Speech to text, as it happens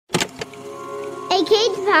A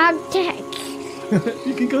kids podcast.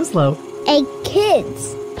 You can go slow. A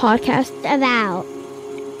kids podcast about.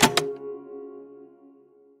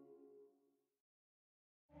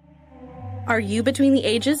 Are you between the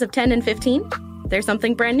ages of 10 and 15? There's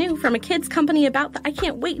something brand new from a kids company about that I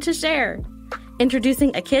can't wait to share.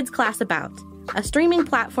 Introducing A Kids Class About, a streaming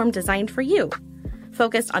platform designed for you,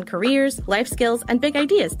 focused on careers, life skills, and big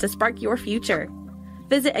ideas to spark your future.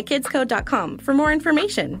 Visit akidscode.com for more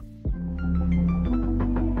information.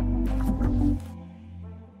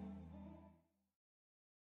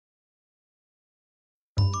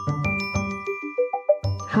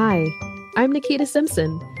 Hi, I'm Nakita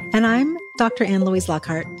Simpson. And I'm Dr. Ann-Louise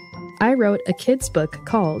Lockhart. I wrote a kids book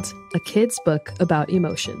called A Kid's Book About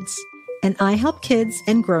Emotions. And I help kids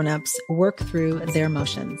and grown-ups work through their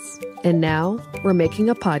emotions. And now we're making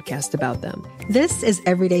a podcast about them. This is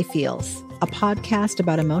Everyday Feels, a podcast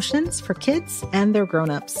about emotions for kids and their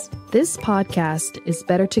grown-ups. This podcast is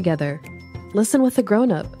better together. Listen with a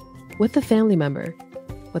grown-up, with a family member,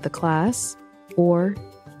 with a class, or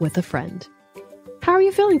with a friend. How are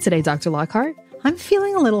you feeling today, Dr. Lockhart? I'm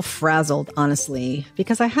feeling a little frazzled, honestly,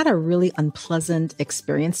 because I had a really unpleasant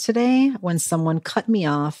experience today when someone cut me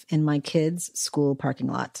off in my kids' school parking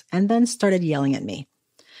lot and then started yelling at me.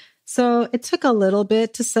 So it took a little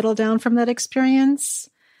bit to settle down from that experience,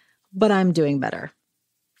 but I'm doing better.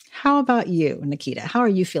 How about you, Nakita? How are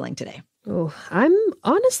you feeling today? Oh, I'm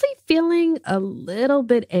honestly feeling a little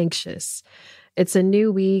bit anxious. It's a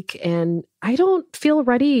new week and I don't feel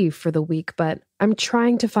ready for the week, but I'm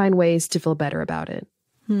trying to find ways to feel better about it.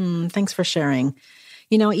 Thanks for sharing.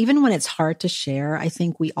 You know, even when it's hard to share, I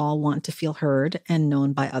think we all want to feel heard and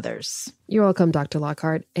known by others. You're welcome, Dr.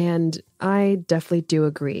 Lockhart, and I definitely do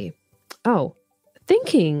agree. Oh,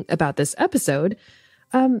 thinking about this episode,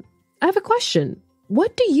 I have a question.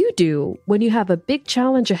 What do you do when you have a big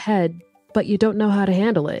challenge ahead, but you don't know how to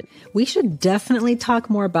handle it? We should definitely talk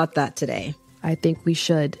more about that today. I think we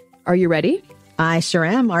should. Are you ready? I sure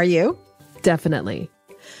am. Are you? Definitely.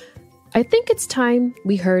 I think it's time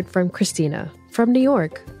we heard from Krystyna from New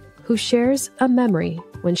York, who shares a memory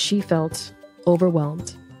when she felt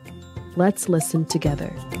overwhelmed. Let's listen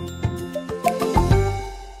together.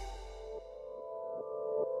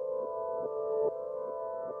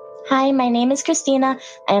 Hi, my name is Krystyna.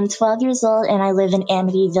 I am 12 years old and I live in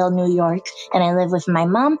Amityville, New York. And I live with my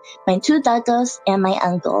mom, my two daughters, and my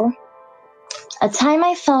uncle. A time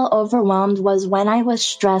I felt overwhelmed was when I was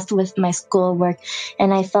stressed with my schoolwork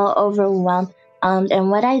and I felt overwhelmed. And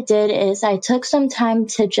what I did is I took some time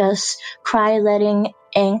to just cry, letting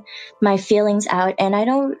my feelings out. And I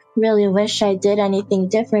don't really wish I did anything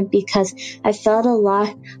different because I felt a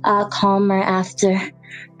lot calmer after.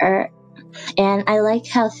 And I like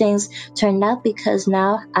how things turned out because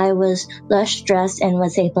now I was less stressed and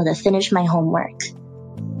was able to finish my homework.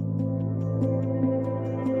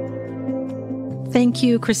 Thank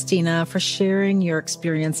you, Krystyna, for sharing your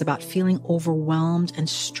experience about feeling overwhelmed and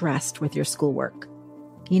stressed with your schoolwork.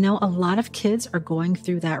 You know, a lot of kids are going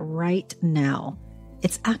through that right now.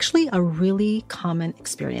 It's actually a really common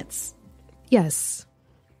experience. Yes.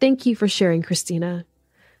 Thank you for sharing, Krystyna.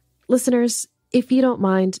 Listeners, if you don't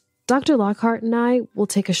mind, Dr. Lockhart and I will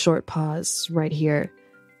take a short pause right here.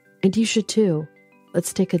 And you should too.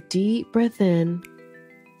 Let's take a deep breath in,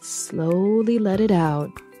 slowly let it out,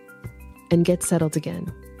 and get settled again.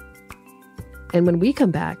 And when we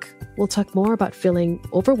come back, we'll talk more about feeling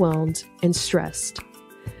overwhelmed and stressed.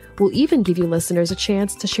 We'll even give you listeners a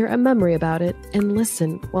chance to share a memory about it and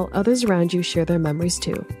listen while others around you share their memories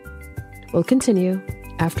too. We'll continue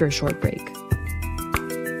after a short break.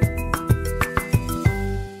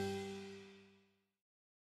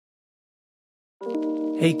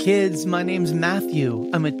 Hey kids, my name's Matthew.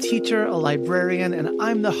 I'm a teacher, a librarian, and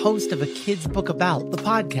I'm the host of A Kid's Book About, the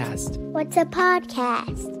podcast. What's a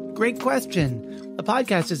podcast? Great question. A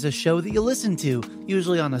podcast is a show that you listen to,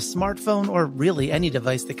 usually on a smartphone or really any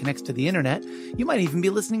device that connects to the internet. You might even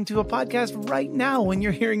be listening to a podcast right now when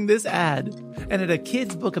you're hearing this ad. And at A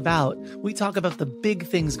Kid's Book About, we talk about the big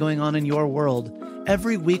things going on in your world.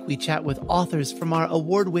 Every week we chat with authors from our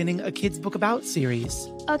award-winning A Kid's Book About series.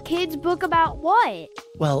 A kid's book about what?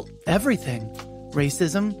 Well, everything.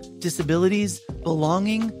 Racism, disabilities,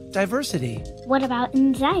 belonging, diversity. What about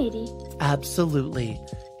anxiety? Absolutely.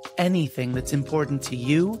 Anything that's important to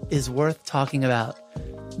you is worth talking about.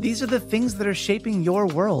 These are the things that are shaping your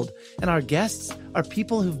world, and our guests are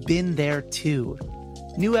people who've been there too.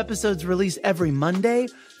 New episodes release every Monday.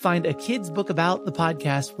 Find A Kid's Book About, the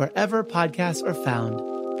podcast, wherever podcasts are found.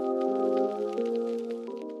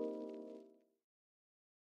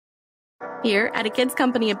 Here at A Kids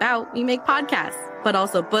Company About, we make podcasts, but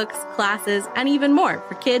also books, classes, and even more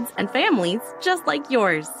for kids and families just like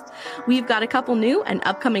yours. We've got a couple new and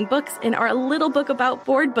upcoming books in our Little Book About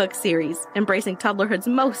board book series, embracing toddlerhood's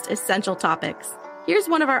most essential topics. Here's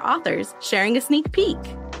one of our authors sharing a sneak peek.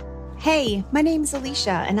 Hey, my name's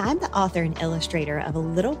Alicia, and I'm the author and illustrator of A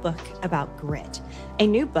Little Book About Grit, a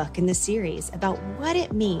new book in the series about what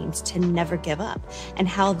it means to never give up and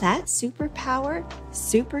how that superpower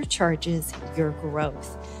supercharges your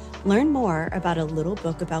growth. Learn more about A Little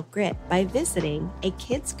Book About Grit by visiting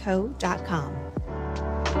akidsco.com.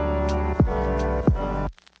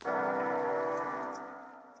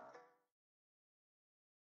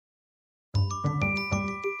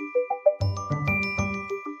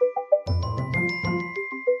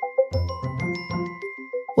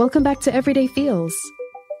 Welcome back to Everyday Feels.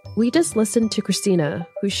 We just listened to Krystyna,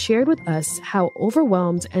 who shared with us how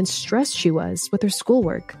overwhelmed and stressed she was with her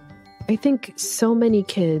schoolwork. I think so many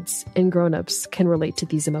kids and grown-ups can relate to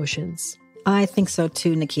these emotions. I think so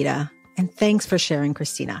too, Nakita. And thanks for sharing,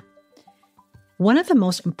 Krystyna. One of the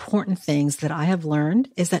most important things that I have learned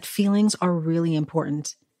is that feelings are really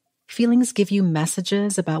important. Feelings give you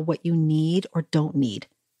messages about what you need or don't need.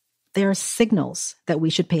 They are signals that we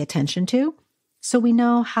should pay attention to, so we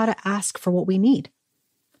know how to ask for what we need.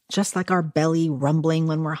 Just like our belly rumbling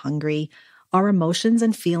when we're hungry, our emotions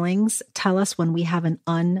and feelings tell us when we have an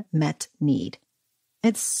unmet need.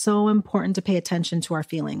 It's so important to pay attention to our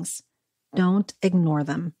feelings. Don't ignore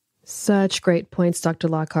them. Such great points, Dr.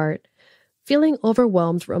 Lockhart. Feeling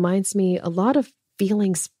overwhelmed reminds me a lot of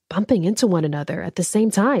feelings bumping into one another at the same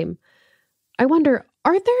time. I wonder,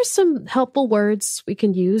 are there some helpful words we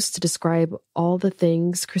can use to describe all the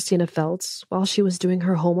things Krystyna felt while she was doing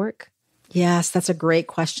her homework? Yes, that's a great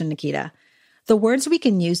question, Nakita. The words we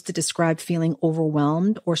can use to describe feeling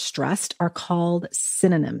overwhelmed or stressed are called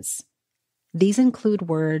synonyms. These include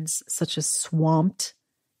words such as swamped,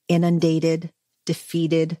 inundated,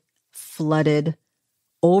 defeated, flooded,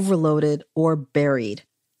 overloaded, or buried.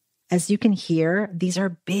 As you can hear, these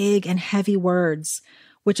are big and heavy words,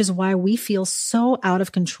 which is why we feel so out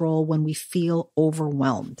of control when we feel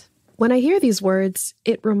overwhelmed. When I hear these words,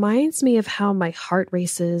 it reminds me of how my heart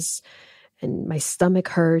races and my stomach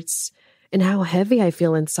hurts and how heavy I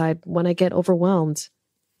feel inside when I get overwhelmed.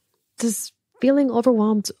 Does feeling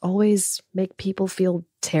overwhelmed always make people feel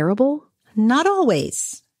terrible? Not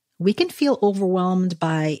always. We can feel overwhelmed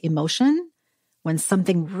by emotion when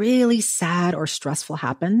something really sad or stressful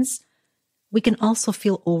happens. We can also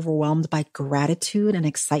feel overwhelmed by gratitude and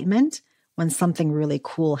excitement when something really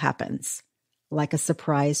cool happens, like a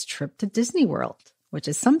surprise trip to Disney World, which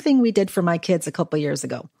is something we did for my kids a couple years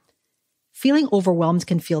ago. Feeling overwhelmed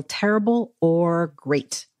can feel terrible or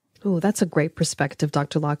great. Oh, that's a great perspective,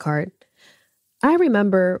 Dr. Lockhart. I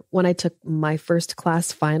remember when I took my first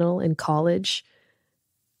class final in college,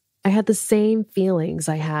 I had the same feelings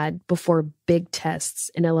I had before big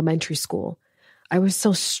tests in elementary school. I was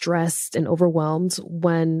so stressed and overwhelmed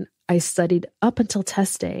when I studied up until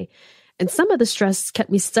test day. And some of the stress kept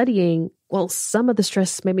me studying, while some of the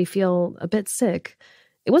stress made me feel a bit sick.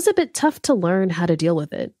 It was a bit tough to learn how to deal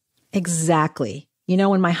with it. Exactly. You know,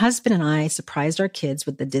 when my husband and I surprised our kids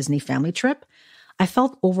with the Disney family trip, I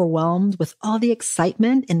felt overwhelmed with all the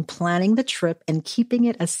excitement in planning the trip and keeping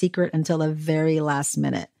it a secret until the very last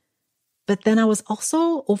minute. But then I was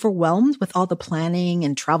also overwhelmed with all the planning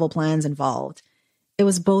and travel plans involved. It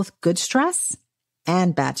was both good stress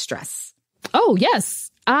and bad stress. Oh, yes.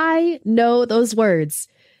 I know those words.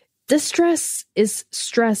 Distress is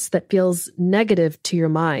stress that feels negative to your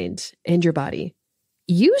mind and your body.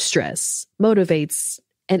 Eustress motivates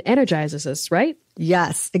and energizes us, right?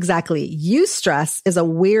 Yes, exactly. Eustress is a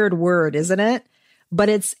weird word, isn't it? But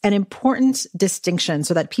it's an important distinction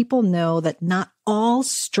so that people know that not all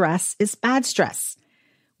stress is bad stress.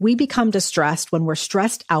 We become distressed when we're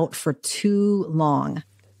stressed out for too long.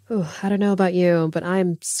 Oh, I don't know about you, but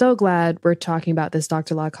I'm so glad we're talking about this,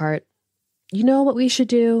 Dr. Lockhart. You know what we should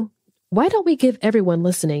do? Why don't we give everyone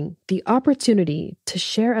listening the opportunity to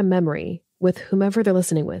share a memory with whomever they're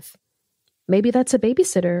listening with? Maybe that's a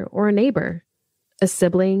babysitter or a neighbor, a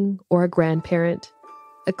sibling or a grandparent,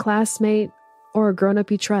 a classmate or a grown-up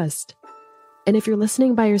you trust. And if you're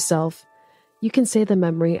listening by yourself, you can say the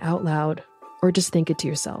memory out loud or just think it to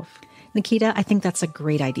yourself. Nakita, I think that's a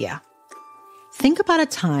great idea. Think about a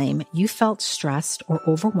time you felt stressed or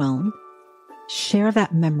overwhelmed. Share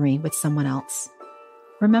that memory with someone else.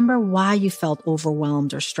 Remember why you felt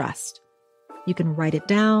overwhelmed or stressed. You can write it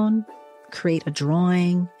down, create a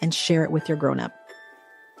drawing, and share it with your grown-up.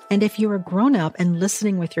 And if you're a grown-up and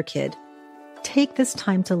listening with your kid, take this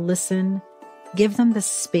time to listen Give them the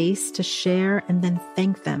space to share and then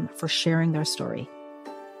thank them for sharing their story.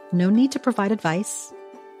 No need to provide advice.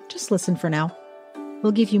 Just listen for now.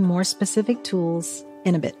 We'll give you more specific tools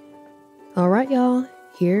in a bit. All right, y'all.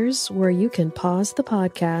 Here's where you can pause the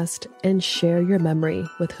podcast and share your memory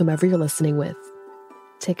with whomever you're listening with.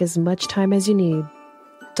 Take as much time as you need.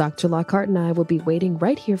 Dr. Lockhart and I will be waiting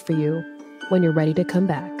right here for you when you're ready to come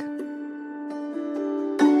back.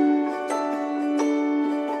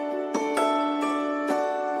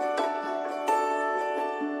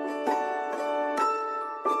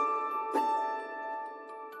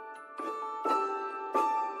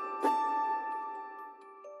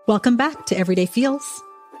 Welcome back to Everyday Feels.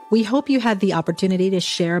 We hope you had the opportunity to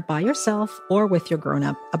share by yourself or with your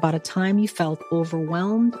grown-up about a time you felt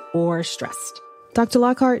overwhelmed or stressed. Dr.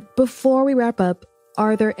 Lockhart, before we wrap up,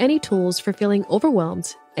 are there any tools for feeling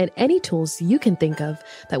overwhelmed and any tools you can think of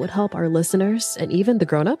that would help our listeners and even the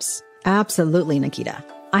grown-ups? Absolutely, Nakita.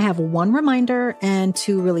 I have one reminder and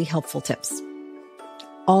two really helpful tips.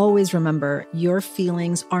 Always remember, your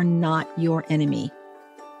feelings are not your enemy.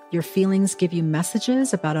 Your feelings give you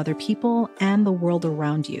messages about other people and the world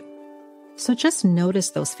around you. So just notice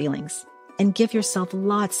those feelings and give yourself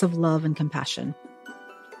lots of love and compassion.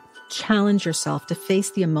 Challenge yourself to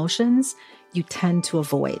face the emotions you tend to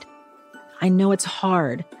avoid. I know it's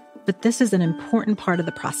hard, but this is an important part of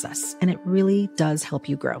the process, and it really does help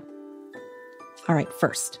you grow. All right,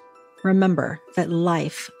 first, remember that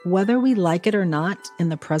life, whether we like it or not in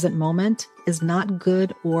the present moment, is not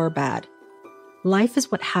good or bad. Life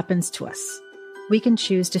is what happens to us. We can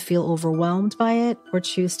choose to feel overwhelmed by it or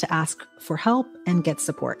choose to ask for help and get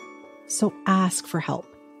support. So ask for help.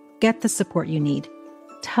 Get the support you need.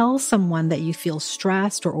 Tell someone that you feel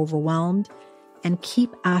stressed or overwhelmed and keep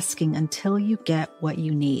asking until you get what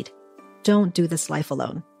you need. Don't do this life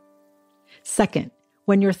alone. Second,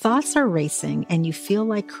 when your thoughts are racing and you feel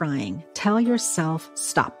like crying, tell yourself,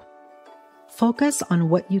 stop. Focus on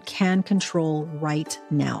what you can control right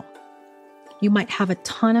now. You might have a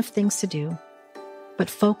ton of things to do,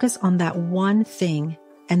 but focus on that one thing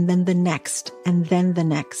and then the next and then the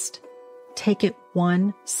next. Take it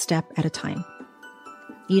one step at a time.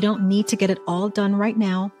 You don't need to get it all done right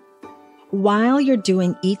now. While you're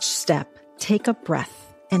doing each step, take a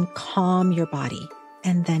breath and calm your body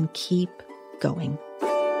and then keep going.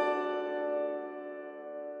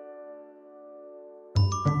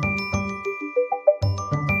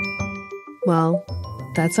 Well,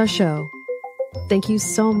 that's our show. Thank you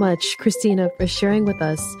so much, Krystyna, for sharing with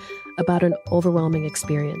us about an overwhelming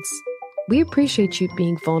experience. We appreciate you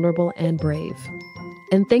being vulnerable and brave.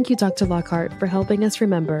 And thank you, Dr. Lockhart, for helping us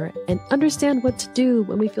remember and understand what to do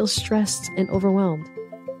when we feel stressed and overwhelmed.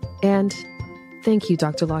 And thank you,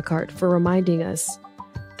 Dr. Lockhart, for reminding us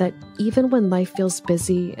that even when life feels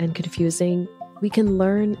busy and confusing, we can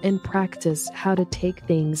learn and practice how to take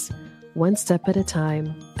things one step at a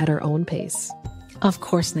time at our own pace. Of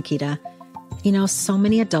course, Nakita. You know, so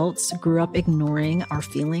many adults grew up ignoring our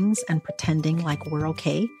feelings and pretending like we're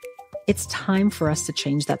okay. It's time for us to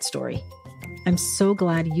change that story. I'm so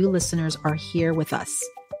glad you listeners are here with us.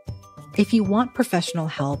 If you want professional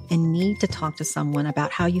help and need to talk to someone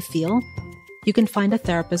about how you feel, you can find a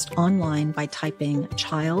therapist online by typing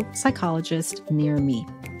child psychologist near me.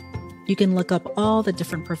 You can look up all the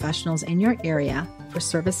different professionals in your area for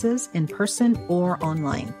services in person or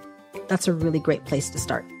online. That's a really great place to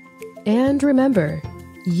start. And remember,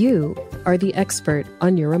 you are the expert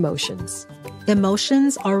on your emotions.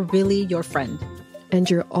 Emotions are really your friend. And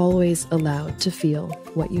you're always allowed to feel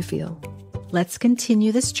what you feel. Let's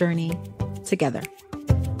continue this journey together.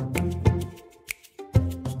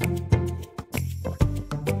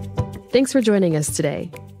 Thanks for joining us today.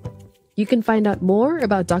 You can find out more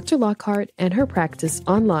about Dr. Lockhart and her practice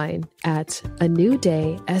online at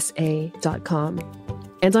anew-day-sa.com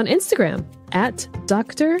and on Instagram at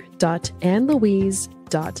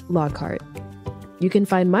dr.Ann-Louise.Lockhart. You can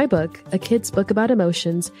find my book, A Kid's Book About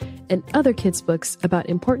Emotions, and other kids' books about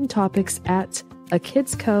important topics at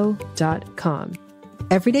akidsco.com.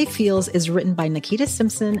 Everyday Feels is written by Nakita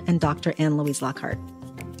Simpson and Dr. Ann-Louise Lockhart.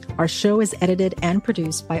 Our show is edited and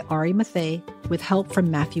produced by Ari Mathey with help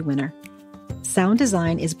from Matthew Winner. Sound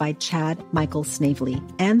design is by Chad Michael Snavely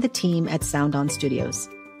and the team at Sound On Studios.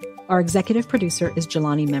 Our executive producer is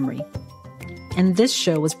Jelani Memory. And this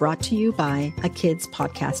show was brought to you by A Kid's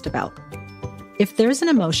Podcast About. If there's an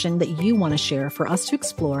emotion that you want to share for us to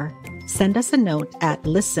explore, send us a note at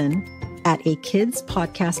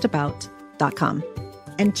listen@akidspodcastabout.com.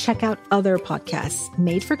 And check out other podcasts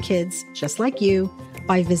made for kids just like you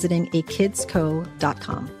by visiting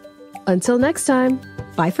akidsco.com. Until next time,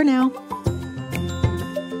 bye for now.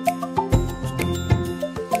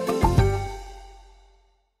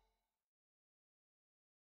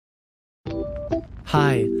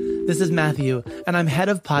 Hi, this is Matthew, and I'm head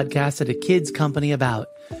of podcasts at a kids company About.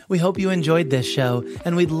 We hope you enjoyed this show,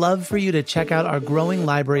 and we'd love for you to check out our growing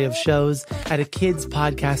library of shows at a kids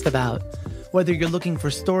podcast About. Whether you're looking for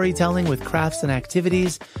storytelling with crafts and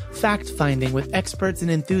activities, fact-finding with experts and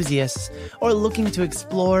enthusiasts, or looking to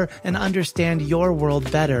explore and understand your world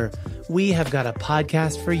better, we have got a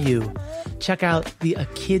podcast for you. Check out the A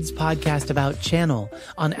Kids Podcast About channel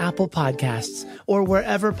on Apple Podcasts or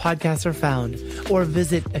wherever podcasts are found, or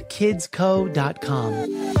visit akidsco.com.